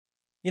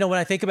When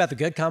I think about the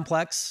good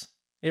complex,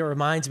 it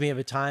reminds me of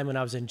a time when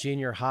I was in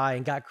junior high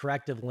and got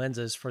corrective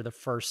lenses for the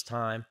first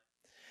time.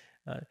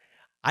 Uh,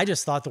 I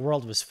just thought the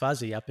world was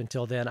fuzzy up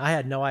until then. I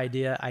had no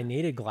idea I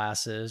needed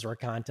glasses or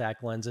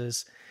contact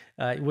lenses.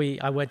 I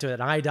went to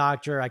an eye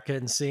doctor. I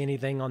couldn't see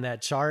anything on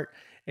that chart,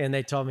 and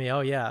they told me,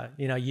 "Oh yeah,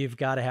 you've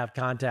got to have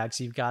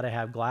contacts. You've got to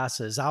have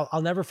glasses."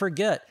 I'll never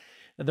forget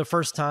the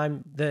first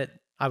time that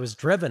I was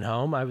driven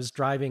home. I was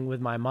driving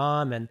with my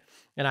mom, and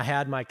I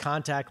had my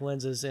contact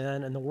lenses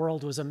in, and the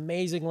world was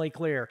amazingly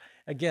clear.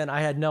 Again,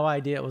 I had no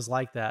idea it was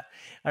like that.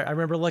 I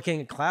remember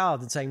looking at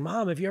clouds and saying,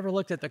 "Mom, have you ever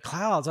looked at the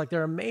clouds? Like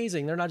they're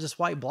amazing. They're not just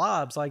white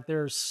blobs. Like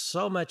there's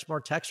so much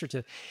more texture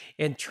to."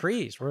 And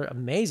trees were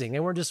amazing. They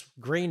weren't just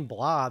green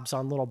blobs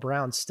on little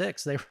brown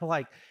sticks. They were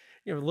like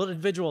little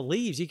individual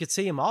leaves. You could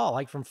see them all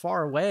like from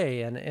far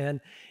away.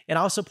 And I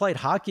also played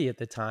hockey at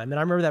the time. And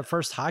I remember that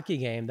first hockey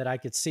game that I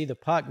could see the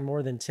puck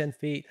more than 10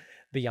 feet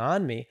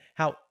beyond me,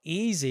 how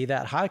easy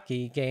that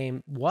hockey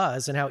game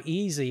was and how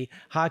easy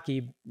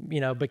hockey,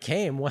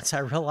 became once I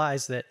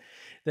realized that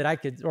I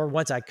could, or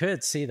once I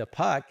could see the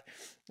puck,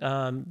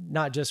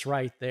 not just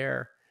right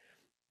there.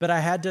 But I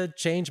had to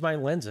change my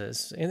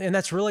lenses. And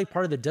that's really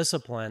part of the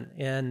discipline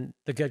in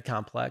the good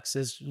complex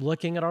is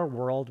looking at our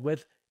world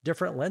with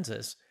different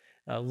lenses,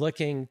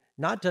 looking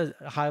not to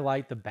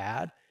highlight the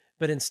bad,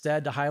 but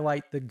instead to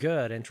highlight the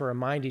good and to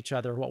remind each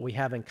other what we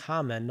have in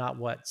common, not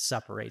what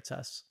separates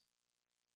us.